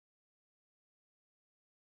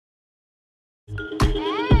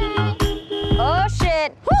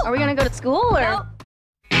Are we gonna go to school or? Nope.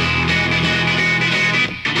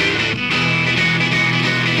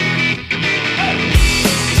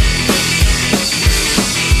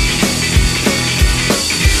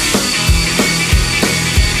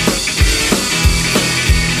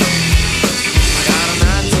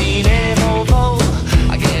 Volvo,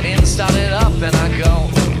 I get in, start it up, and I go.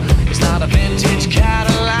 It's not a vintage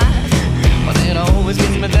Cadillac, but it always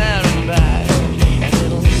gets me there and back. And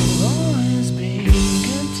it'll always be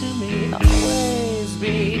good to me, always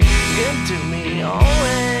be good to me,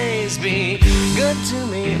 always be good to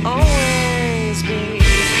me, always be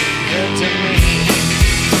good to me.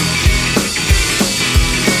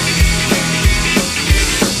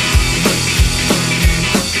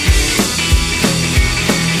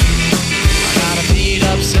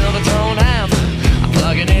 Silvertone amp, I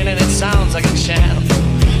plug it in and it sounds like a champ.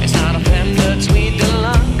 It's not a Fender Tweed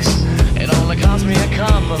Deluxe, it only cost me a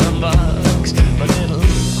couple of bucks. But it'll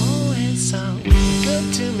always sound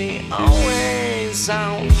good to me, always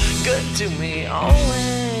sound good to me,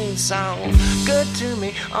 always sound good to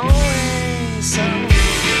me, always sound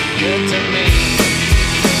good to me.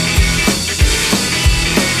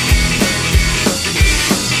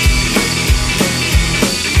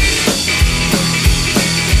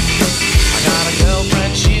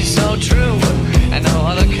 Girlfriend, she's so true, and no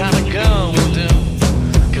other kind of girl will do.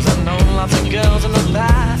 Cause I've known lots of girls in the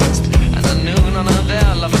past, and I knew none of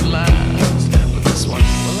their love would last. But this one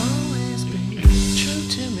will always be true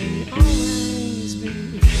to me, always be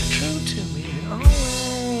true to me,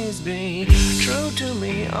 always be true to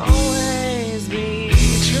me, always be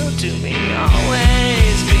true to me,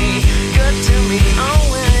 always be good to me,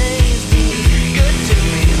 always be good to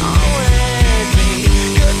me, always be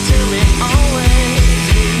good to me, always.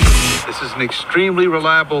 This is an extremely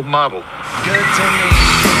reliable model. Good to me.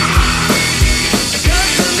 Good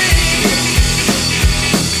to me.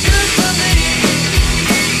 Good to me.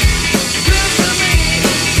 Good to me.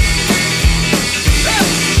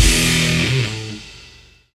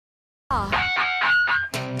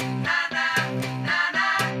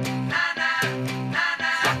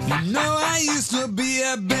 You know I used to be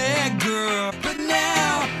a bad girl, but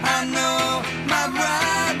now I know my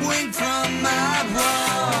right wing from my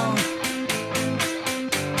wrong.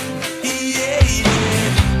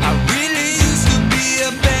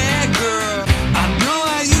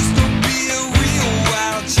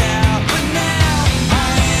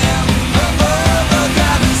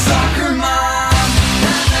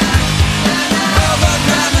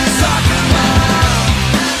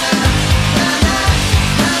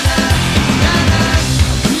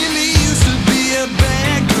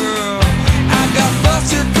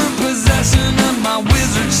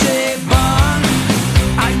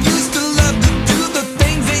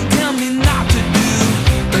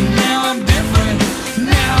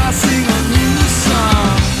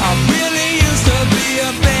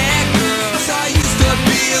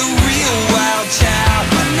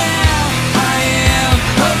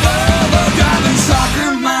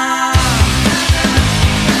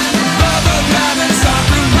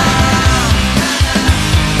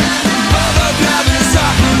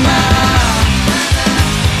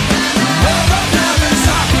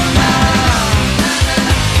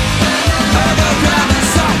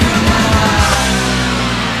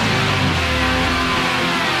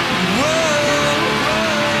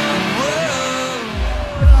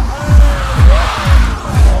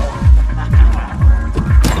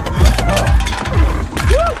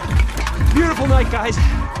 Guys,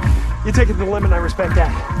 you take it to the limit, and I respect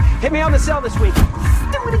that. Hit me on the cell this week.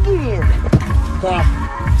 Do it again.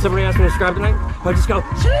 Somebody asked me to describe tonight. I'll just go,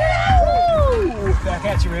 Shoo! Back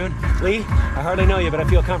at you, Rune. Lee, I hardly know you, but I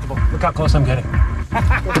feel comfortable. Look how close I'm getting.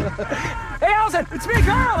 Hey, Allison, it's me,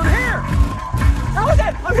 Carl. I'm here.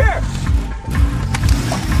 Allison, I'm here.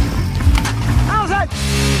 Allison!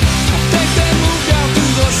 I think they moved out to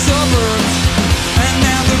the suburbs, and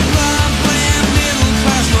now they're blind, bland,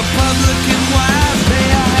 middle-class Republican wives. They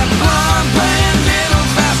all have blind, bland,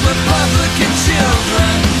 middle-class Republican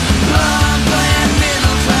children. Blind, bland,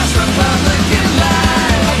 middle-class Republican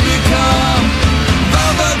lives have become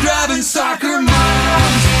Volvo driving soccer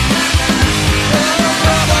moms.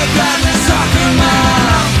 Volvo driving soccer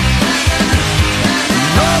moms.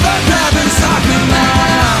 Volvo driving soccer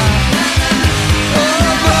moms.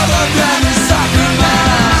 Volvo driving soccer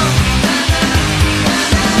moms.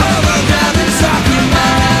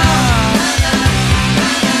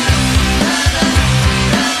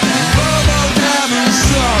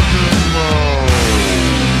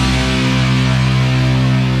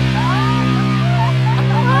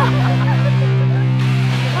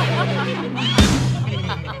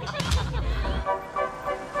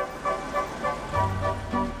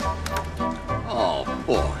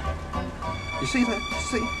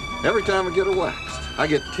 every time I get her waxed. I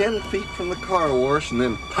get 10 feet from the car wash and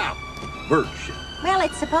then pow, bird shit. Well,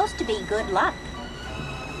 it's supposed to be good luck.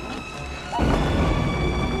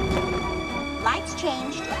 Lights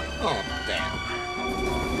changed. Oh, damn.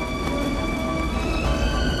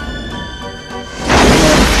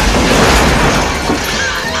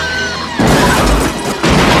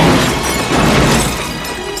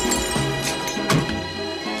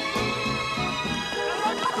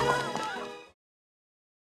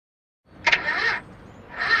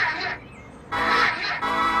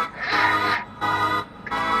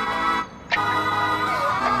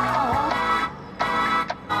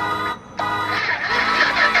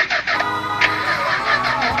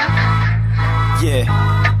 Yeah.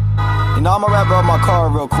 You know, I'ma rap about my car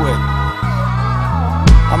real quick.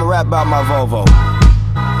 I'ma rap about my Volvo.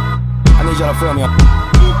 I need y'all to feel me.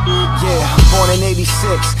 Yeah, born in 86,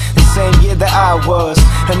 the same year that I was.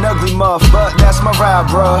 An ugly muff, but that's my ride,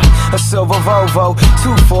 bruh. A silver Volvo,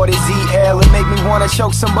 240 ZL. It make me wanna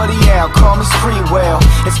choke somebody out. Call me Sprewell,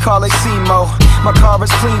 it's called a SEMO. My car is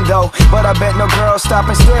clean though, but I bet no girls stop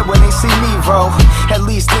and stare when they see me roll. At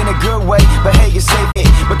least in a good way, but hey, you say it.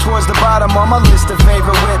 But towards the bottom on my list of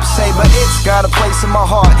favorite whips, say, but it's got a place in my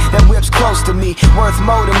heart. That whip's close to me, worth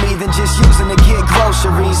more to me than just using to get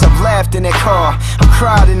groceries. I've laughed in that car, I've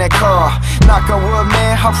cried in that car. Knock on wood,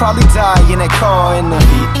 man, I'll probably die in that car. In the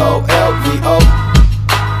V-O-L-V-O,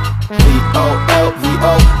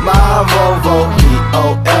 V-O-L-V-O, my Volvo.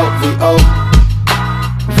 V-O-L-V-O,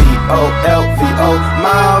 V-O-L-V-O,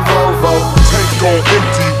 my Volvo. Take on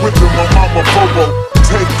empty, whipping my mama Volvo.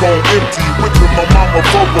 Take on empty, whipping my mama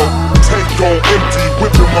Volvo. Take on empty,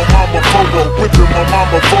 whipping my mama Volvo. Whipping my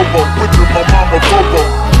mama Volvo, whipping my mama Volvo.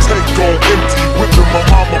 Take on empty, whipping my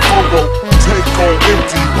mama Volvo. Take on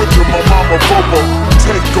empty, whipping my mama Volvo.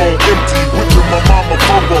 Take on empty, whipping my mama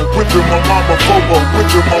Volvo. Whipping my mama Volvo,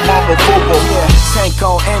 whipping my mama Volvo. Yeah, tank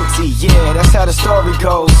on empty, yeah, that's how the story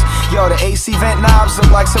goes. Yo, the AC vent knobs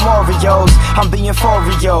look like some Oreos. I'm being for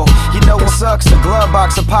real. You know what sucks? The glove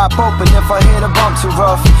box will pop open if I hit a bump too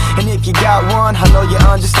rough. And if you got one, I know you're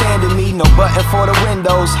understanding me. No button for the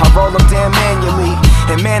windows, I roll them down manually.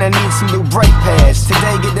 And man, I need some new brake pads.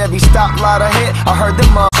 Today, get every stoplight I hit, I heard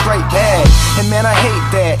them up straight bad. And man, I hate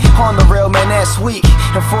that. On the rail, man, that's weak.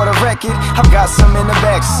 And for the record, I've got some in the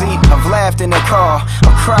backseat. I've laughed in that car,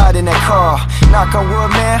 I've cried in that car. Knock on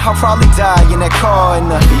wood, man, I'll probably die in that car. In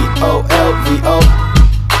the V-O-L-V-O,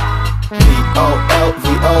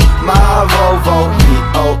 V-O-L-V-O, my Volvo.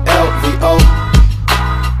 V-O-L-V-O,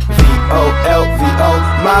 V-O-L-V-O,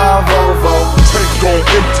 my Volvo. Take on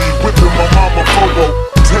empty, whipping my mama Volvo.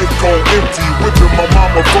 Take on empty, whipping my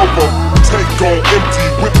mama Volvo. Take on empty,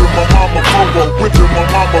 whipping my mama Volvo. Whipping my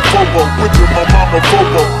mama Volvo, whipping my mama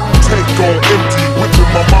Volvo. Take on empty, whipping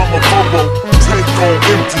my mama Volvo. Take on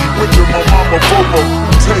empty, whipping my mama Volvo.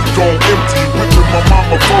 Take on empty, whipping my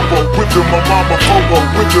mama Volvo. Whipping my mama Volvo,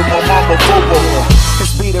 whipping my mama Volvo.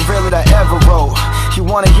 This be the realest I ever wrote. You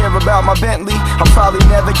wanna hear about my Bentley? I'll probably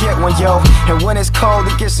never get one, yo. And when it's cold,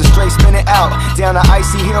 it gets to straight spinning out. Down the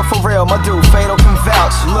icy hill for real, my dude Fatal can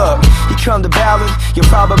vouch. Look, you come to Ballard, you'll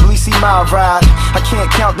probably see my ride. I can't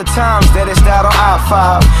count the times that it's died on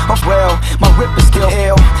I-5. Oh well, my whip is still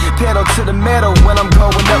ill. Pedal to the metal when I'm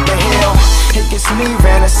going up the hill. It gets me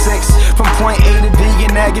ran a 6 from point A to B,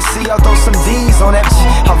 and now you see I'll throw some D's on that.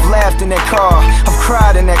 I've laughed in that car, I've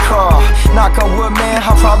cried in that car. Knock on wood, man,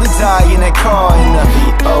 I'll probably die in that car. In the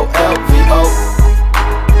V-O-L-V-O,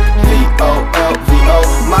 V-O-L-V-O,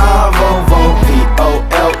 my Volvo.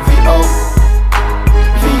 V-O-L-V-O,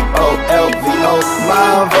 V-O-L-V-O,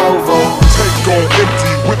 my Volvo. Take on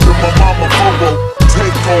empty, whipping my mama Volvo.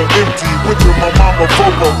 Take on empty, whipping my mama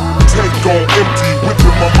Volvo. Take on empty,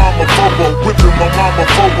 whipping my mama Volvo. Whipping my mama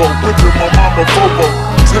Volvo, whipping my mama Volvo.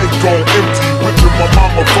 Take on empty, whipping my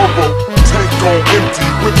mama Volvo. Take on empty,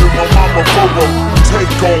 whipping my mama Volvo.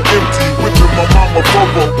 Take on empty, whipping my mama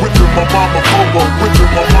Volvo. Whipping my mama Volvo,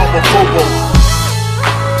 whipping my mama Volvo.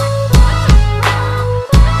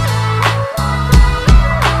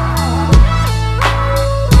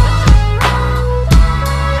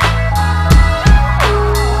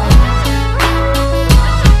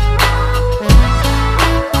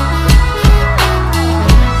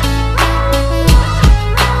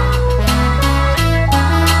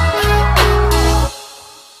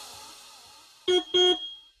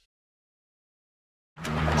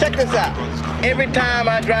 Check this out. Every time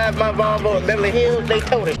I drive my Volvo in Beverly Hills, they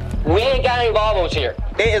told it. We ain't got any Volvos here.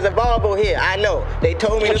 There is a Volvo here, I know. They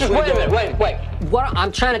told me to Just wait a minute, wait. What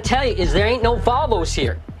I'm trying to tell you is there ain't no Volvos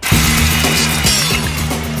here.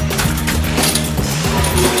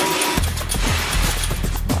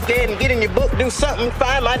 There ahead and get in your book, do something,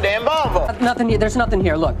 find my damn Volvo. Nothing here. There's nothing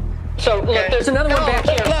here. Look. So, look, there's another one back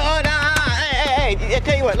here. Look, hey, I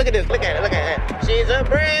tell you what, look at this. Look at it. She's a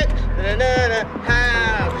brick.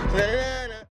 House.